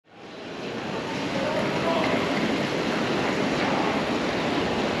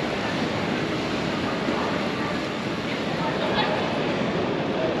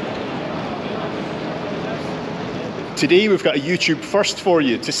Today we've got a YouTube first for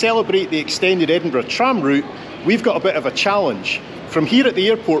you. To celebrate the extended Edinburgh Tram route, we've got a bit of a challenge. From here at the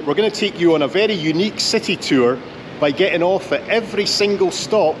airport, we're going to take you on a very unique city tour by getting off at every single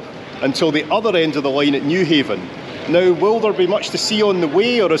stop until the other end of the line at Newhaven. Now, will there be much to see on the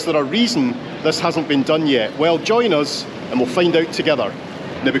way, or is there a reason this hasn't been done yet? Well, join us and we'll find out together.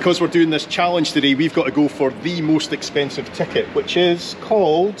 Now, because we're doing this challenge today, we've got to go for the most expensive ticket, which is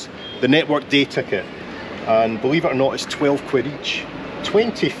called the Network Day ticket. And believe it or not, it's 12 quid each.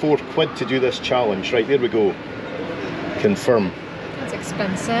 24 quid to do this challenge. Right, there we go. Confirm. That's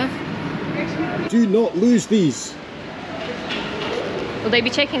expensive. Do not lose these. Will they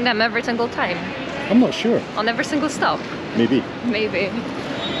be checking them every single time? I'm not sure. On every single stop? Maybe. Maybe.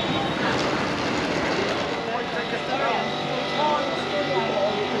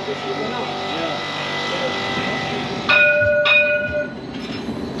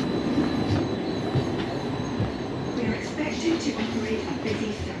 We are expected to operate a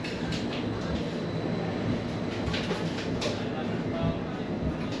busy sector.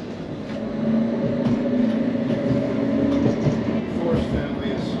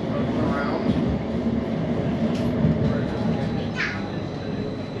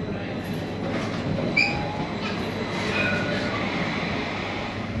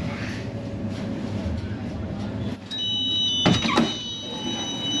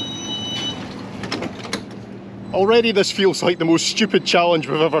 Already this feels like the most stupid challenge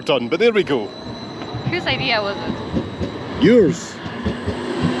we've ever done, but there we go. Whose idea was it? Yours.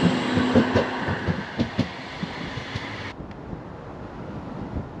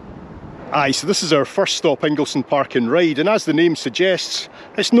 Aye, so this is our first stop, Ingleston Park and Ride, and as the name suggests,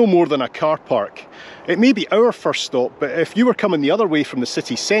 it's no more than a car park. It may be our first stop, but if you were coming the other way from the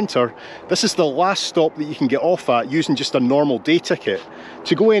city centre, this is the last stop that you can get off at using just a normal day ticket.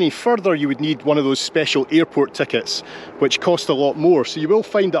 To go any further, you would need one of those special airport tickets, which cost a lot more, so you will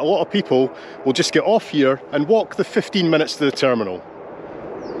find that a lot of people will just get off here and walk the 15 minutes to the terminal.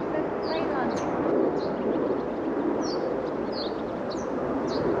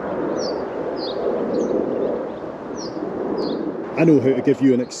 I know how to give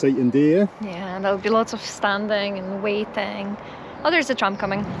you an exciting day, eh? Yeah, there'll be lots of standing and waiting. Oh, there's a tram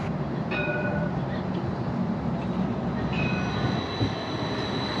coming.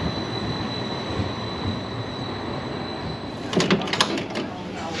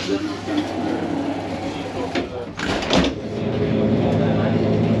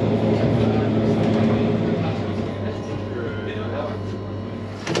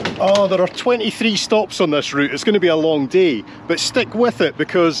 Oh, there are 23 stops on this route. It's going to be a long day, but stick with it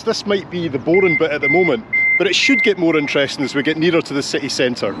because this might be the boring bit at the moment, but it should get more interesting as we get nearer to the city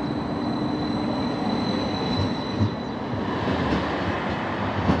centre.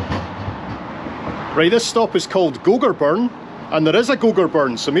 Right, this stop is called Goggerburn, and there is a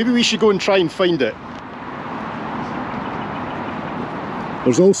Goggerburn, so maybe we should go and try and find it.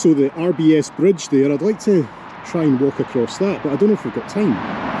 There's also the RBS bridge there. I'd like to try and walk across that, but I don't know if we've got time.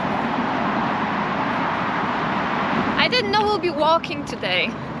 I didn't know we'll be walking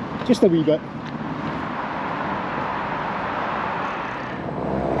today. Just a wee bit.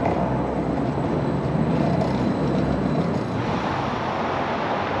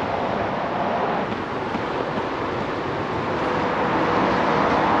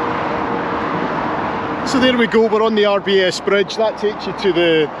 So there we go, we're on the RBS bridge. That takes you to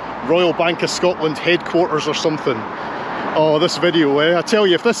the Royal Bank of Scotland headquarters or something. Oh, this video, eh? I tell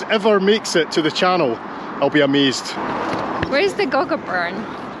you, if this ever makes it to the channel, I'll be amazed. Where's the Goggerburn?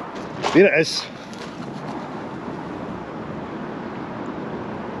 There it is.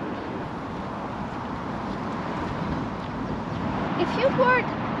 If you board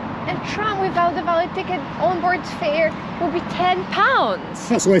a tram without the valid ticket, onboard fare will be £10.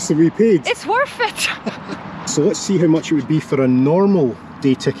 That's less than we paid. It's worth it. So let's see how much it would be for a normal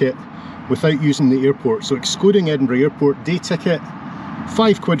day ticket without using the airport. So excluding Edinburgh Airport, day ticket,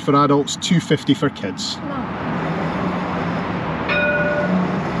 £5 for adults, £2.50 for kids. No.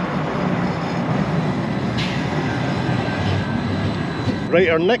 Right,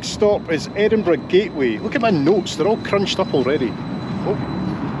 our next stop is Edinburgh Gateway. Look at my notes, they're all crunched up already. Oh.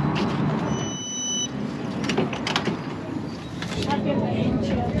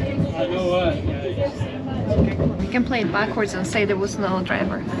 You can play it backwards and say there was no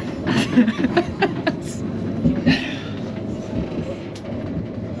driver.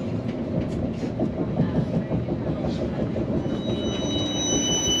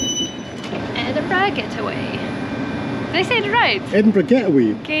 Edinburgh Getaway. Did I say it right? Edinburgh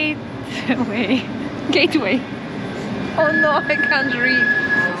Getaway. Gateway. Gateway. Oh no, I can't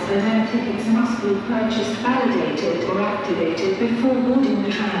read. and air tickets must be purchased, validated or activated before boarding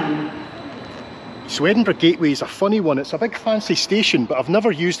the tram. So Edinburgh Gateway is a funny one. It's a big fancy station, but I've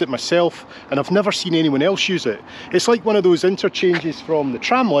never used it myself and I've never seen anyone else use it. It's like one of those interchanges from the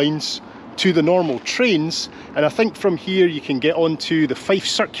tram lines to the normal trains, and I think from here you can get onto the Fife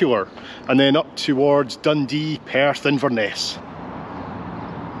Circular and then up towards Dundee, Perth, Inverness.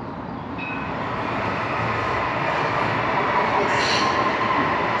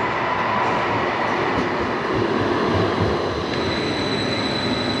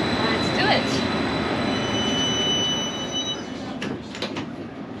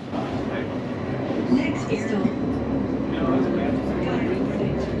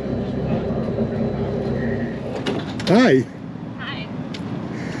 Hi. Hi.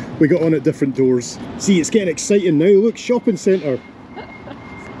 We got on at different doors. See, it's getting exciting now. Look, shopping centre.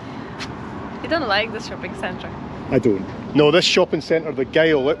 You don't like the shopping centre? I don't. No, this shopping centre, the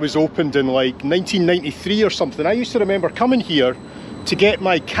Gyle, it was opened in like 1993 or something. I used to remember coming here to get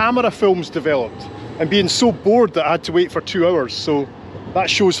my camera films developed and being so bored that I had to wait for 2 hours. So that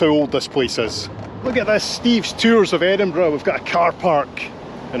shows how old this place is. Look at this, Steve's Tours of Edinburgh. We've got a car park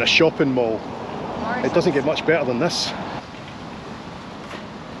and a shopping mall. It doesn't get much better than this.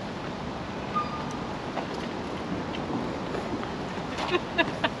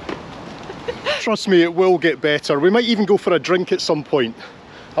 Trust me, it will get better. We might even go for a drink at some point.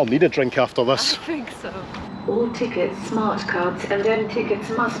 I'll need a drink after this. I think so. All tickets, smart cards and end tickets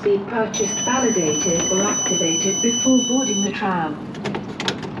must be purchased, validated or activated before boarding the tram.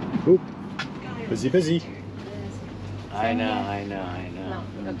 Oh, busy, busy. I know. No,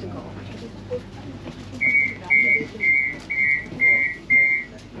 we got to go.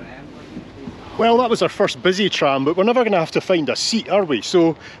 Well, that was our first busy tram, but we're never going to have to find a seat, are we?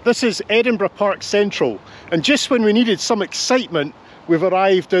 So this is Edinburgh Park Central, and just when we needed some excitement, we've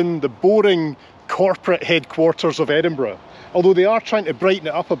arrived in the boring corporate headquarters of Edinburgh. Although they are trying to brighten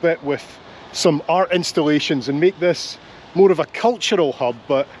it up a bit with some art installations and make this more of a cultural hub,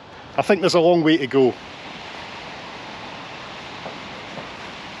 but I think there's a long way to go.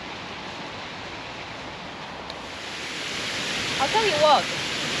 I'll tell you what.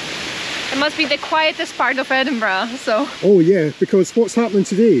 It must be the quietest part of Edinburgh, so... Oh yeah, because what's happening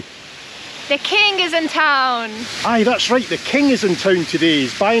today? The king is in town! Aye, that's right, the king is in town today.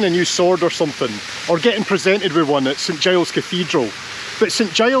 He's buying a new sword or something, or getting presented with one at St Giles Cathedral. But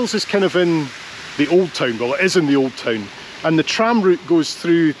St Giles is kind of in the old town, well it is in the old town, and the tram route goes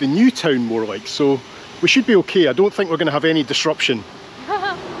through the new town more like, so we should be okay. I don't think we're going to have any disruption.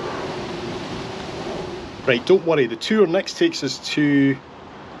 Right, don't worry, the tour next takes us to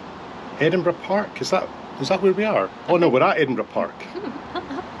Edinburgh Park. Is that where we are? Oh no, we're at Edinburgh Park.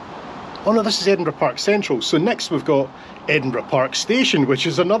 Oh no, this is Edinburgh Park Central. So next we've got Edinburgh Park Station, which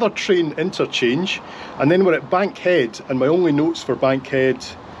is another train interchange. And then we're at Bankhead, and my only notes for Bankhead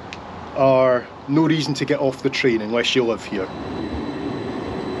are no reason to get off the train unless you live here.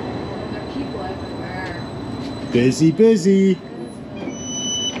 There are people everywhere. Busy, busy.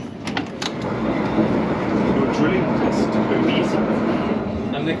 Drilling test to put these in.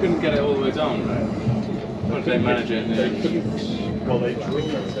 And they couldn't get it all the way down, right? How did they manage it?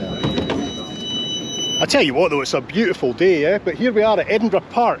 I tell you what though, it's a beautiful day, eh? But here we are at Edinburgh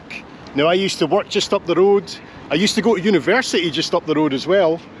Park. Now I used to work just up the road. I used to go to university just up the road as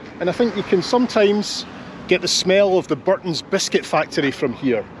well. And I think you can sometimes get the smell of the Burton's biscuit factory from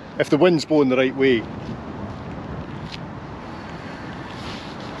here, if the wind's blowing the right way.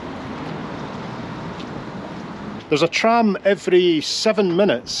 There's a tram every 7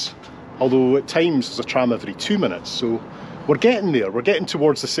 minutes, although at times there's a tram every 2 minutes, so we're getting there, we're getting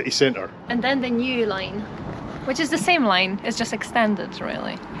towards the city centre. And then the new line, which is the same line, it's just extended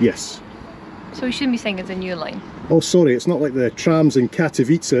really. Yes. So we shouldn't be saying it's a new line. Oh sorry, it's not like the trams in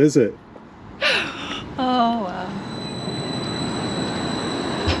Katowice, is it? Oh wow.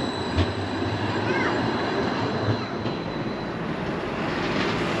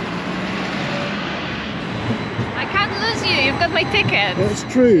 You've got my ticket. That's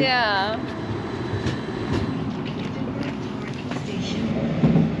true. Yeah.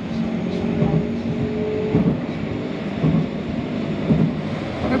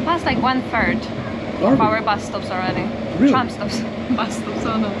 We're past like 1/3 of our bus stops already. Really? Tram stops. Bus stops,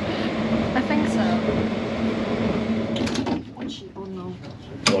 oh no. I think so. Oh no.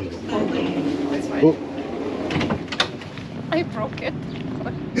 Oh, no. That's fine. Oh. I broke it.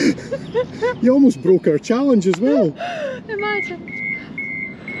 You almost broke our challenge as well. Imagine.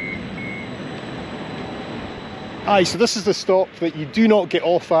 Aye, so this is the stop that you do not get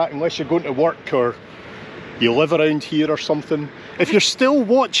off at unless you're going to work or you live around here or something. If you're still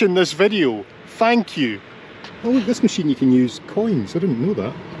watching this video, thank you. Oh look, this machine you can use coins. I didn't know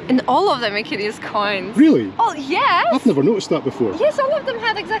that. In all of them you can use coins. Really? Oh yes! I've never noticed that before. Yes, all of them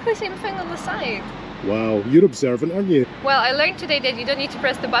had exactly the same thing on the side. Wow, you're observant, aren't you? Well, I learned today that you don't need to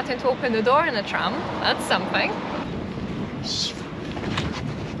press the button to open the door in a tram. That's something.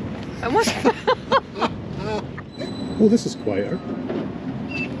 Almost. Oh, this is quieter.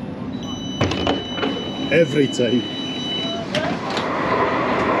 Every time.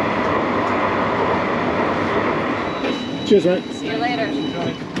 Cheers, mate. See you later.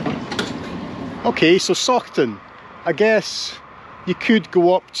 Okay, so Saughton. I guess you could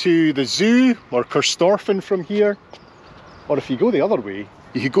go up to the zoo or Carnoustie from here. Or if you go the other way,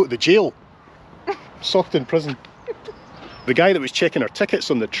 you could go to the jail. Saughton prison. The guy that was checking our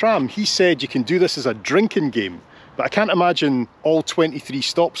tickets on the tram, he said you can do this as a drinking game. But I can't imagine all 23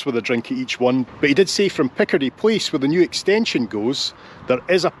 stops with a drink at each one. But he did say from Picardy Place, where the new extension goes, there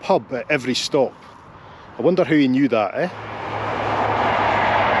is a pub at every stop. I wonder how he knew that, eh?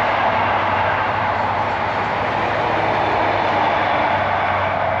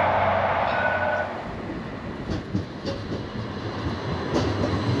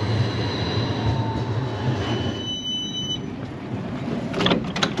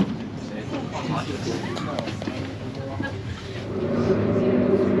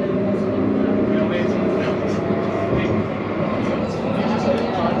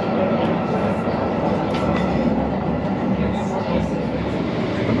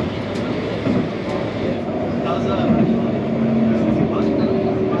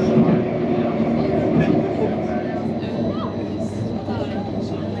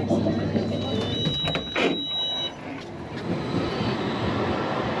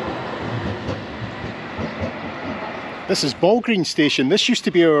 This is Ballgreen Station. This used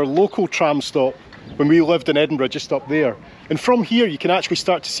to be our local tram stop when we lived in Edinburgh, just up there. And from here you can actually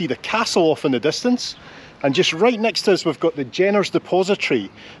start to see the castle off in the distance. And just right next to us we've got the Jenner's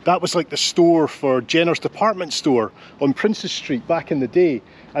Depository. That was like the store for Jenner's department store on Princes Street back in the day.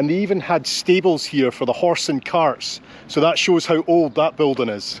 And they even had stables here for the horse and carts. So that shows how old that building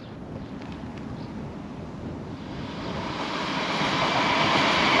is.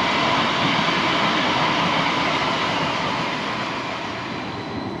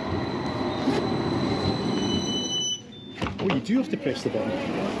 Oh, you do have to press the button.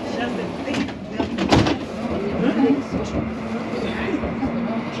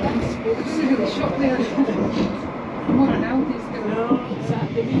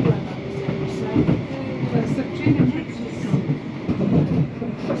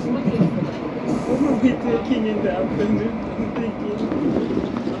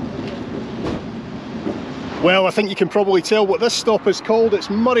 Well, I think you can probably tell what this stop is called. It's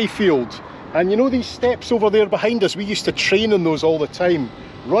Murrayfield. And you know these steps over there behind us, we used to train on those all the time.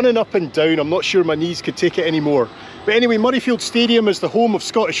 Running up and down, I'm not sure my knees could take it anymore. But anyway, Murrayfield Stadium is the home of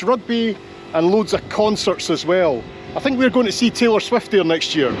Scottish rugby and loads of concerts as well. I think we're going to see Taylor Swift there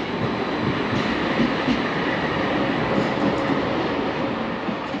next year.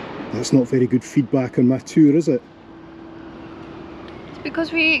 That's not very good feedback on my tour, is it? It's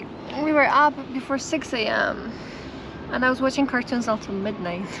because we were up before 6 AM and I was watching cartoons until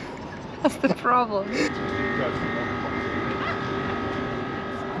midnight. That's the problem.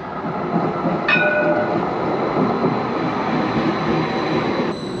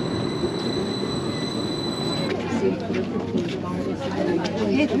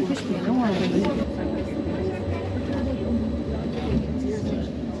 Hey, don't push me, don't worry.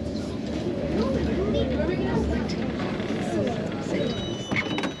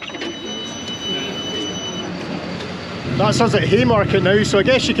 That's us at Haymarket now, so I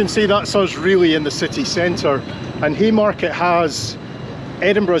guess you can say that's us really in the city centre. And Haymarket has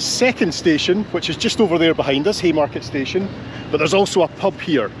Edinburgh's second station, which is just over there behind us, Haymarket Station. But there's also a pub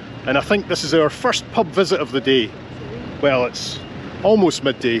here, and I think this is our first pub visit of the day. Well, it's almost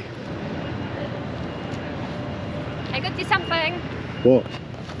midday. I got you something. What?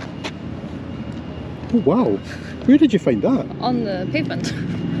 Oh wow, where did you find that? On the pavement.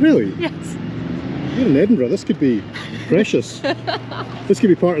 Really? Yes. You're in Edinburgh, this could be precious. This could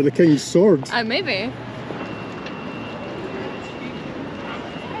be part of the King's sword. Maybe.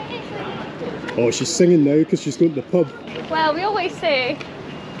 Oh, she's singing now because she's going to the pub. Well, we always say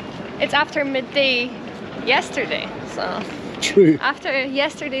it's after midday yesterday, so. True. After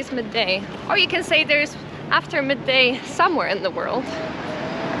yesterday's midday. Or you can say there's after midday somewhere in the world.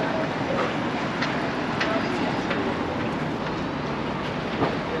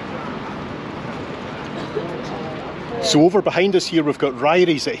 So over behind us here we've got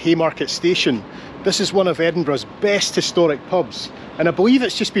Ryries at Haymarket Station. This is one of Edinburgh's best historic pubs, and I believe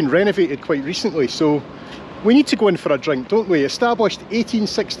it's just been renovated quite recently, so we need to go in for a drink, don't we? Established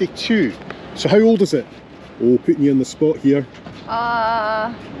 1862. So how old is it? Oh, putting you on the spot here.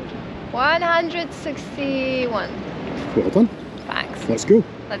 161. Well done. Thanks. Let's go.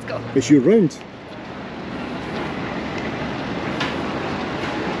 Let's go. It's your round.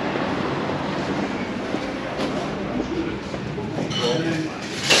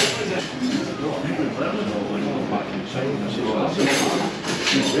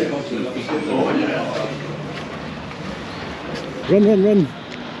 Run, run, run.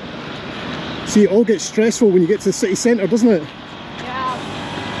 See, it all gets stressful when you get to the city centre, doesn't it? Yeah.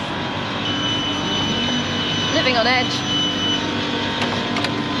 Living on edge.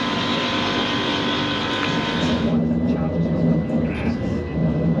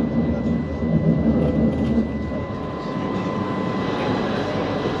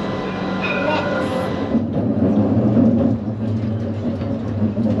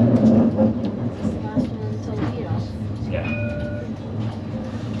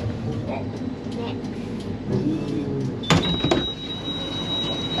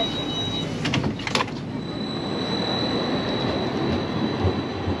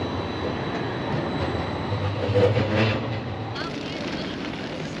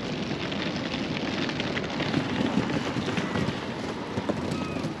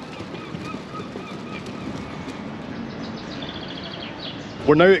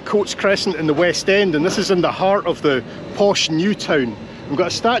 We're now at Coates Crescent in the West End, and this is in the heart of the posh new town. We've got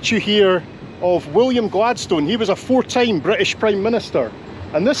a statue here of William Gladstone. He was a 4-time British Prime Minister,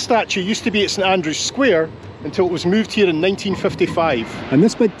 and this statue used to be at St Andrew's Square until it was moved here in 1955. And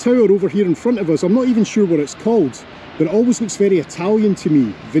this big tower over here in front of us, I'm not even sure what it's called, but it always looks very Italian to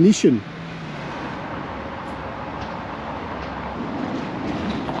me, Venetian.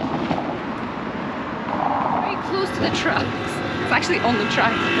 Very close to the tracks. It's actually on the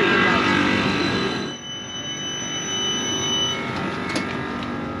tracks, pretty much.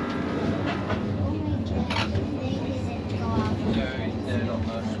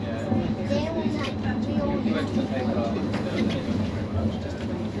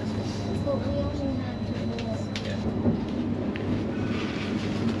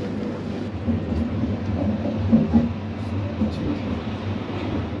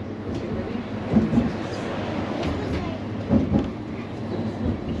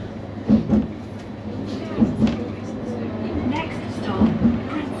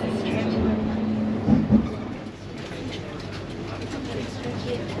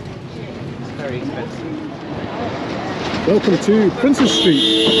 Welcome to Princes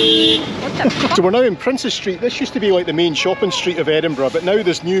Street. So we're now in Princes Street. This used to be like the main shopping street of Edinburgh, but now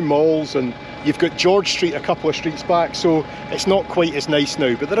there's new malls and you've got George Street a couple of streets back, so it's not quite as nice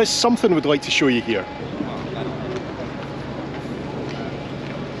now, but there is something we'd like to show you here.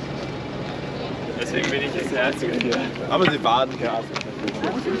 Deswegen bin ich jetzt der Einzige hier. Aber sie baden gerade.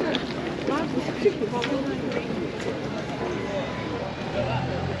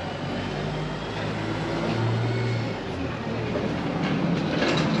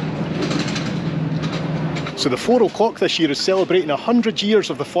 So the 4 o'clock this year is celebrating 100 years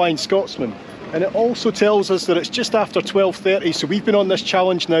of the Flying Scotsman, and it also tells us that it's just after 12:30, so we've been on this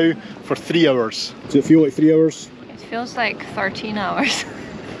challenge now for 3 hours. Does it feel like 3 hours? It feels like 13 hours.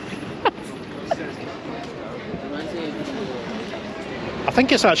 I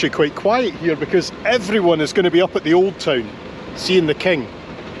think it's actually quite quiet here because everyone is going to be up at the Old Town seeing the King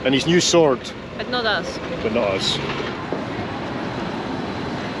and his new sword. But not us. But not us.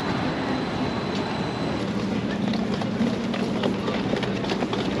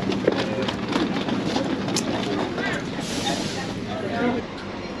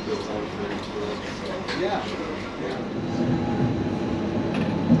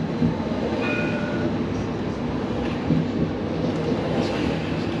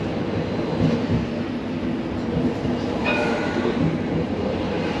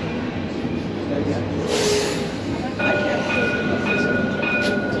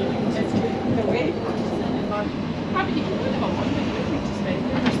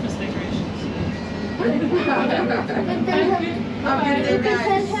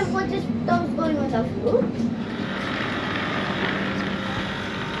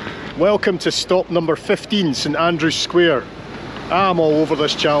 Welcome to stop number 15, St Andrew's Square. I'm all over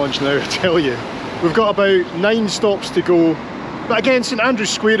this challenge now, I tell you. We've got about 9 stops to go. But again, St Andrew's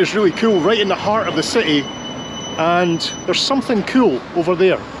Square is really cool, right in the heart of the city. And there's something cool over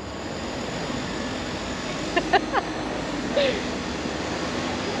there.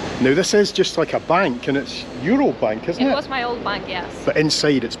 Now this is just like a bank, and it's Euro Bank, isn't it? It was my old bank, yes. But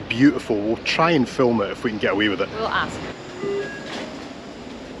inside it's beautiful. We'll try and film it if we can get away with it. We'll ask.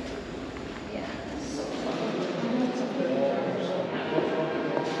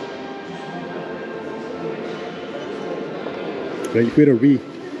 Right, where are we?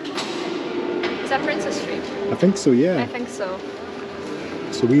 Is that Princess Street? I think so, yeah. I think so.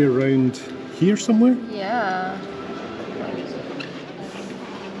 So we're around here somewhere? Yeah.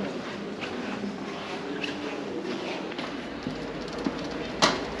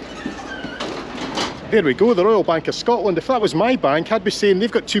 There we go, the Royal Bank of Scotland. If that was my bank, I'd be saying they've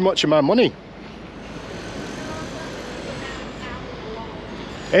got too much of my money.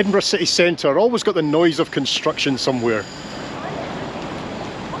 Edinburgh city centre, always got the noise of construction somewhere.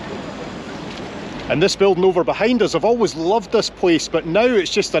 And this building over behind us, I've always loved this place, but now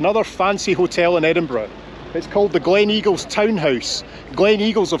it's just another fancy hotel in Edinburgh. It's called the Glen Eagles Townhouse. Glen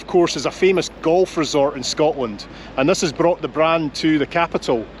Eagles, of course, is a famous golf resort in Scotland, and this has brought the brand to the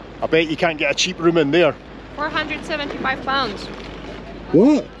capital. I bet you can't get a cheap room in there. £475.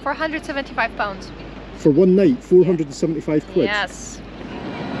 What? £475. For one night, 475 quid? Yes.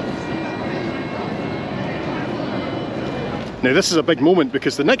 Now this is a big moment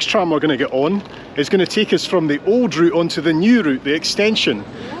because the next tram we're going to get on is going to take us from the old route onto the new route, the extension.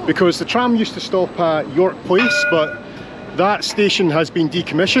 Because the tram used to stop at York Place, but that station has been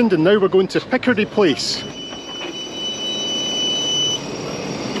decommissioned and now we're going to Picardy Place.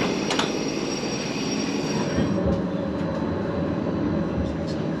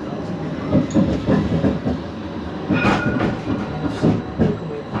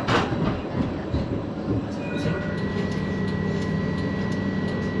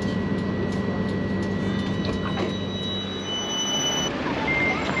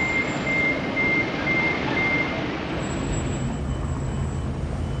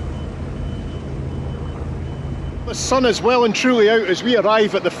 The sun is well and truly out as we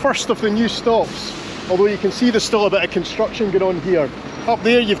arrive at the first of the new stops, although you can see there's still a bit of construction going on here. Up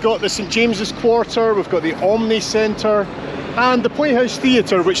there you've got the St James's Quarter, we've got the Omni Centre and the Playhouse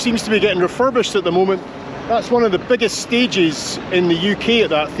Theatre, which seems to be getting refurbished at the moment. That's one of the biggest stages in the UK at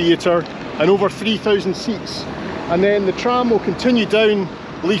that theatre, and over 3,000 seats. And then the tram will continue down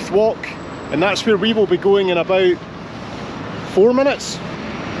Leith Walk, and that's where we will be going in about 4 minutes.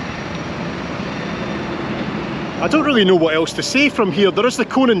 I don't really know what else to say from here. There is the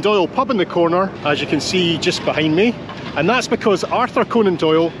Conan Doyle pub in the corner, as you can see just behind me. And that's because Arthur Conan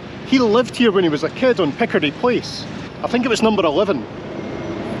Doyle, he lived here when he was a kid on Picardy Place. I think it was number 11.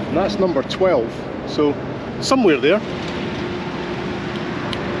 And that's number 12. So, somewhere there.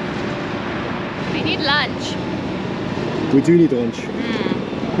 We need lunch. We do need lunch.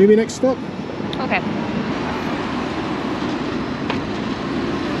 Maybe next stop? Okay.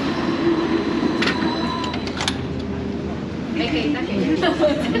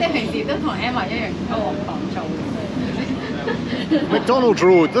 McDonald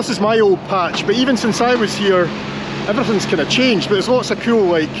Road, this is my old patch, but even since I was here, everything's kind of changed, but there's lots of cool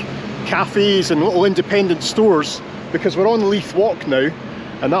like cafes and little independent stores because we're on Leith Walk now,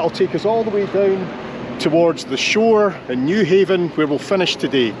 and that'll take us all the way down towards the shore in Newhaven where we'll finish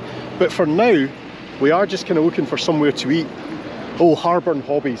today. But for now, we are just kind of looking for somewhere to eat. Oh, Harbour and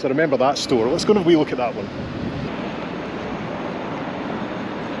Hobbies, I remember that store. Let's go and have a wee look at that one.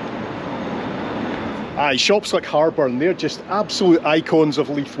 Aye, shops like Harbour, they're just absolute icons of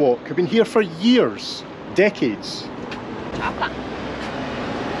Leith Walk. I've been here for years, decades. Chocolate.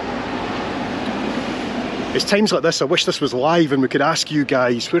 It's times like this I wish this was live and we could ask you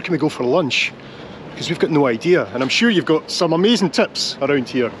guys, where can we go for lunch? Because we've got no idea, and I'm sure you've got some amazing tips around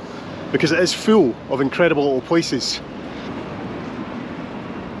here because it is full of incredible little places.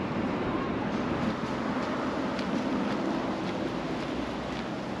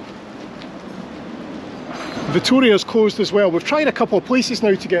 Victoria's closed as well. We've tried a couple of places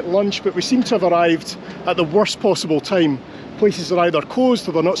now to get lunch, but we seem to have arrived at the worst possible time. Places are either closed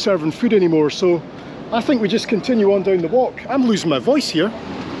or they're not serving food anymore, so I think we just continue on down the walk. I'm losing my voice here.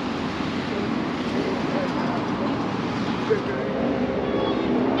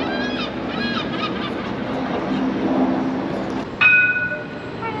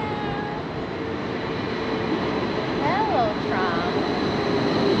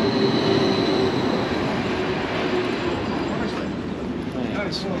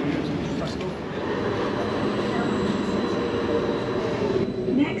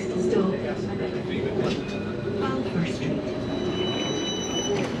 Next stop, Balfour Street.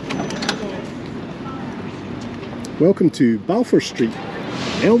 Welcome to Balfour Street.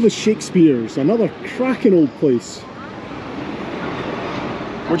 Elvis Shakespeare's, another cracking old place.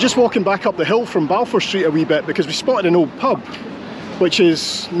 We're just walking back up the hill from Balfour Street a wee bit because we spotted an old pub, which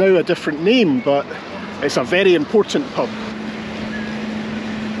is now a different name, but it's a very important pub.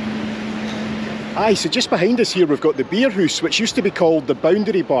 Aye, so just behind us here we've got the Beer House, which used to be called the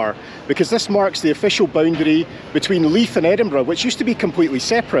Boundary Bar, because this marks the official boundary between Leith and Edinburgh, which used to be completely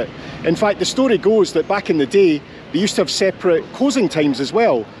separate. In fact, the story goes that back in the day, they used to have separate closing times as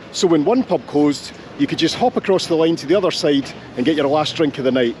well. So when one pub closed, you could just hop across the line to the other side and get your last drink of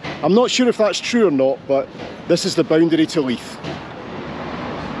the night. I'm not sure if that's true or not, but this is the boundary to Leith.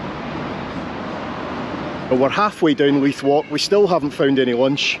 But we're halfway down Leith Walk, we still haven't found any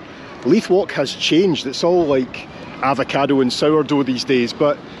lunch. Leith Walk has changed, it's all like avocado and sourdough these days,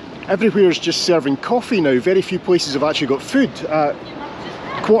 but everywhere's just serving coffee now. Very few places have actually got food at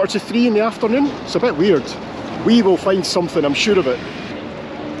 2:45 in the afternoon. It's a bit weird. We will find something, I'm sure of it.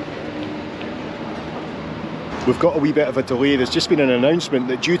 We've got a wee bit of a delay. There's just been an announcement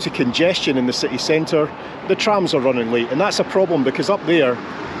that due to congestion in the city centre, the trams are running late, and that's a problem because up there,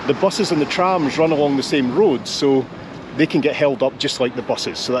 the buses and the trams run along the same road, so they can get held up just like the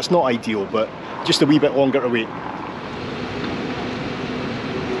buses, so that's not ideal, but just a wee bit longer to wait.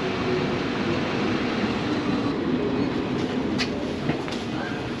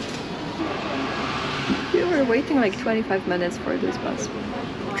 We were waiting like 25 minutes for this bus.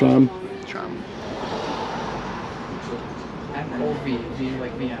 Tram. Tram. M-O-V, V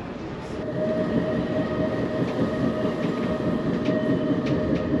like Vienna.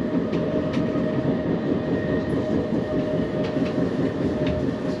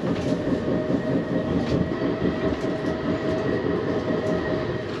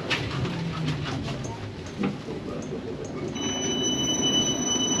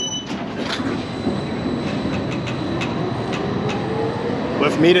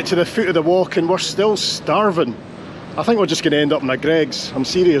 We've made it to the foot of the walk and we're still starving. I think we're just going to end up in a Greg's, I'm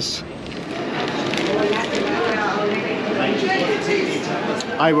serious.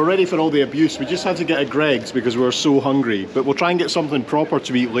 Aye, we're ready for all the abuse. We just had to get a Greg's because we were so hungry, but we'll try and get something proper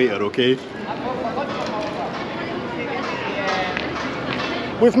to eat later, okay?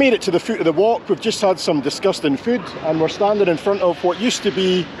 We've made it to the foot of the walk. We've just had some disgusting food and we're standing in front of what used to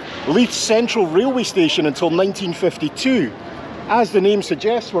be Leith Central Railway Station until 1952. As the name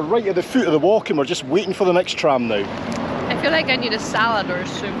suggests, we're right at the foot of the walk and we're just waiting for the next tram now. I feel like I need a salad or a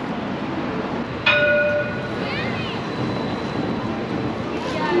soup.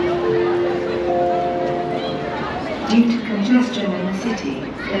 Due to congestion in the city,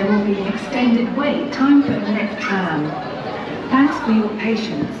 there will be an extended wait time for the next tram. Thanks for your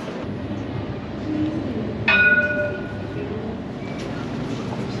patience.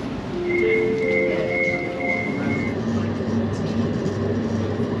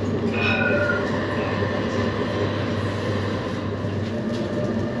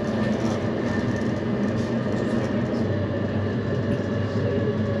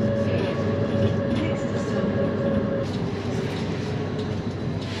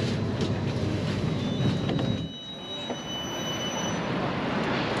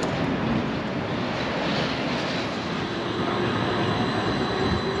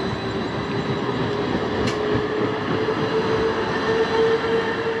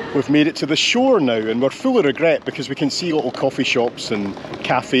 We've made it to the shore now and we're full of regret because we can see little coffee shops and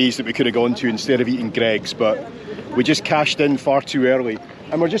cafes that we could have gone to instead of eating Greg's, but we just cashed in far too early.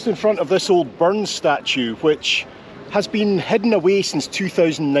 And we're just in front of this old Burns statue, which has been hidden away since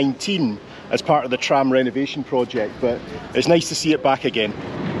 2019 as part of the tram renovation project, but it's nice to see it back again.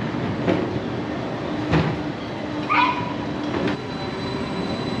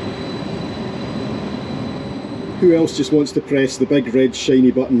 Who else just wants to press the big red shiny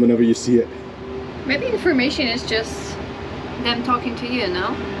button whenever you see it? Maybe information is just them talking to you,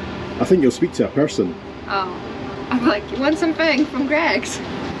 no? I think you'll speak to a person. Oh. I'm like, you want something from Greg's?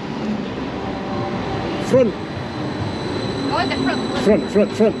 Front! Go at the front. Front,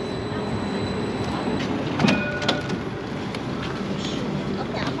 front, front.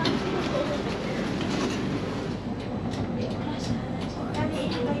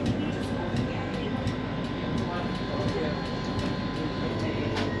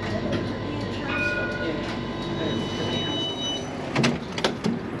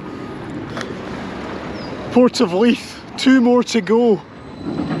 Port of Leith, 2 more to go.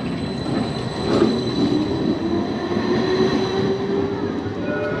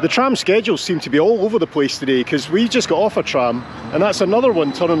 The tram schedules seem to be all over the place today because we just got off a tram and that's another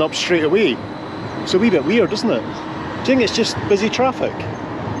one turning up straight away. It's a wee bit weird, isn't it? Do you think it's just busy traffic?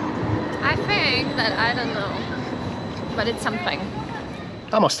 I think that, I don't know, but it's something.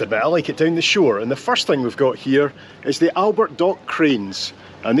 I must admit, I like it down the shore, and the first thing we've got here is the Albert Dock cranes.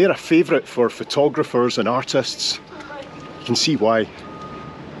 and they're a favourite for photographers and artists. You can see why.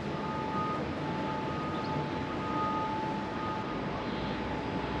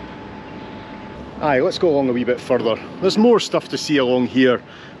 Aye, let's go along a wee bit further. There's more stuff to see along here.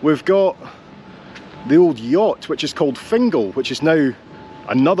 We've got the old yacht, which is called Fingal, which is now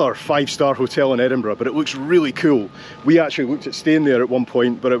another 5-star hotel in Edinburgh, but it looks really cool. We actually looked at staying there at one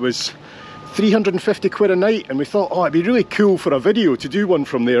point, but it was 350 quid a night, and we thought, oh, it'd be really cool for a video to do one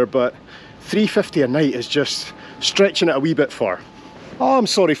from there, but 350 a night is just stretching it a wee bit far. Oh, I'm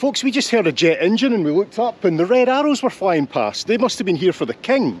sorry folks, we just heard a jet engine and we looked up and the red arrows were flying past. They must have been here for the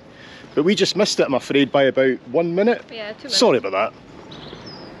king, but we just missed it, I'm afraid, by about 1 minute. Yeah, 2 minutes. Sorry about that.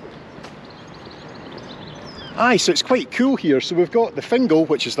 Aye, so it's quite cool here. So we've got the Fingal,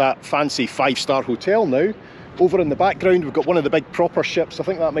 which is that fancy 5-star hotel now. Over in the background we've got one of the big proper ships. I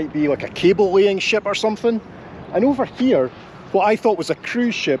think that might be like a cable laying ship or something. And over here, what I thought was a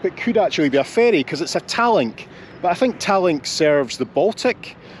cruise ship, it could actually be a ferry because it's a Tallink. But I think Tallink serves the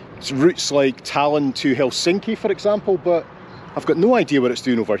Baltic. It's routes like Tallinn to Helsinki, for example, but I've got no idea what it's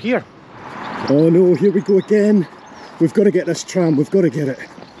doing over here. Oh no, here we go again. We've got to get this tram, we've got to get it.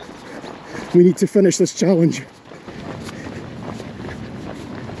 We need to finish this challenge.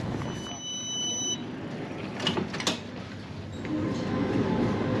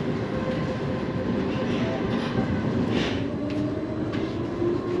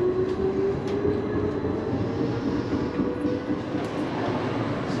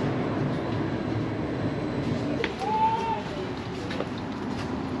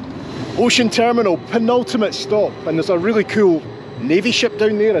 Ocean Terminal, penultimate stop, and there's a really cool Navy ship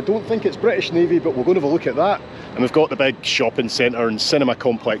down there. I don't think it's British Navy, but we'll go and have a look at that. And we've got the big shopping centre and cinema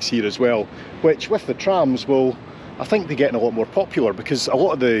complex here as well, which with the trams will, I think, be getting a lot more popular because a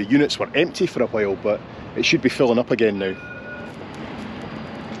lot of the units were empty for a while, but it should be filling up again now.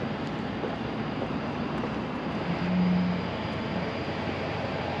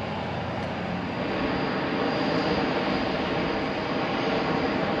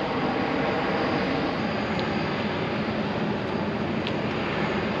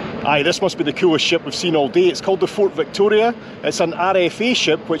 Aye, this must be the coolest ship we've seen all day. It's called the Fort Victoria. It's an RFA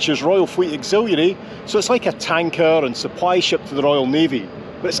ship, which is Royal Fleet Auxiliary, so it's like a tanker and supply ship to the Royal Navy,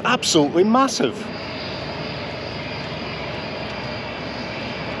 but it's absolutely massive.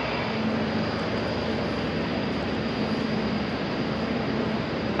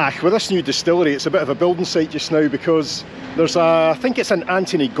 With this new distillery, it's a bit of a building site just now because there's a, I think it's an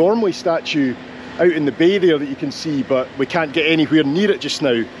Anthony Gormley statue out in the bay there that you can see, but we can't get anywhere near it just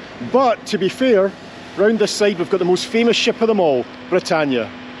now. But to be fair, round this side we've got the most famous ship of them all, Britannia.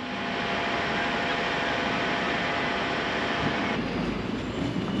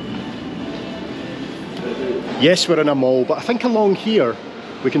 Yes, we're in a mall, but I think along here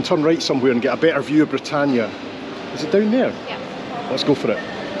we can turn right somewhere and get a better view of Britannia. Is it down there? Yeah. Let's go for it.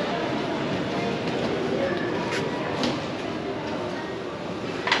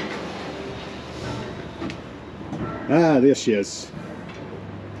 Ah, there she is.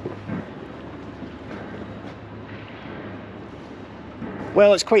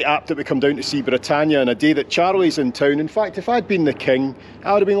 Well, it's quite apt that we come down to see Britannia on a day that Charlie's in town. In fact, if I'd been the king,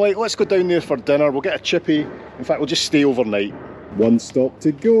 I would have been like, let's go down there for dinner, we'll get a chippy. In fact, we'll just stay overnight. One stop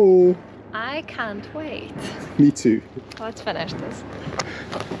to go. I can't wait. Me too. Let's finish this.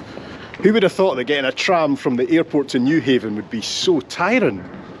 Who would have thought that getting a tram from the airport to Newhaven would be so tiring?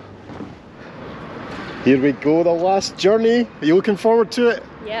 Here we go, the last journey. Are you looking forward to it?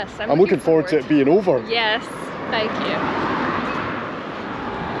 Yes, I'm looking forward to it being over. Yes, thank you.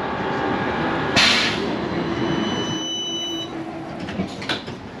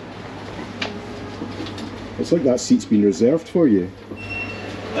 It's like that seat's been reserved for you.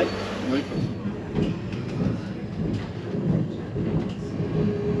 Right.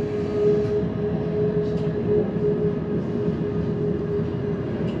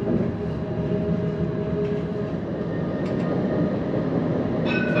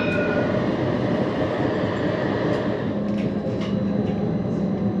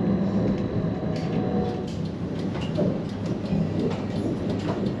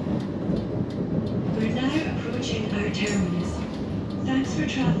 Thanks for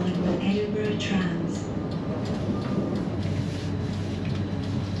travelling with Edinburgh Trams.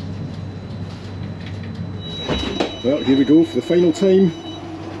 Well, here we go for the final time.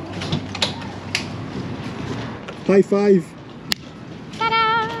 High five.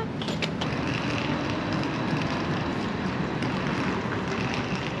 Ta-da!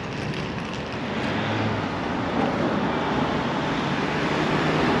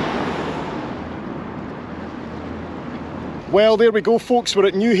 Well, there we go folks, we're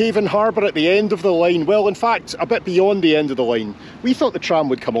at Newhaven Harbour at the end of the line. Well, in fact, a bit beyond the end of the line. We thought the tram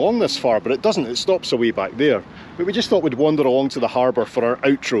would come along this far, but it doesn't, it stops away back there. But we just thought we'd wander along to the harbour for our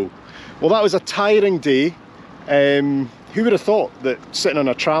outro. Well, that was a tiring day. Who would have thought that sitting on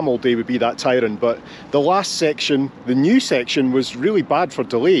a tram all day would be that tiring? But the last section, the new section, was really bad for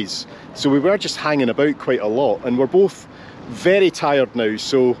delays. So we were just hanging about quite a lot, and we're both very tired now.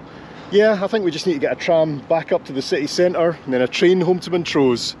 So yeah, I think we just need to get a tram back up to the city centre and then a train home to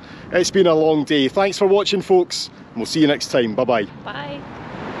Montrose. It's been a long day. Thanks for watching folks, and we'll see you next time. Bye bye. Bye.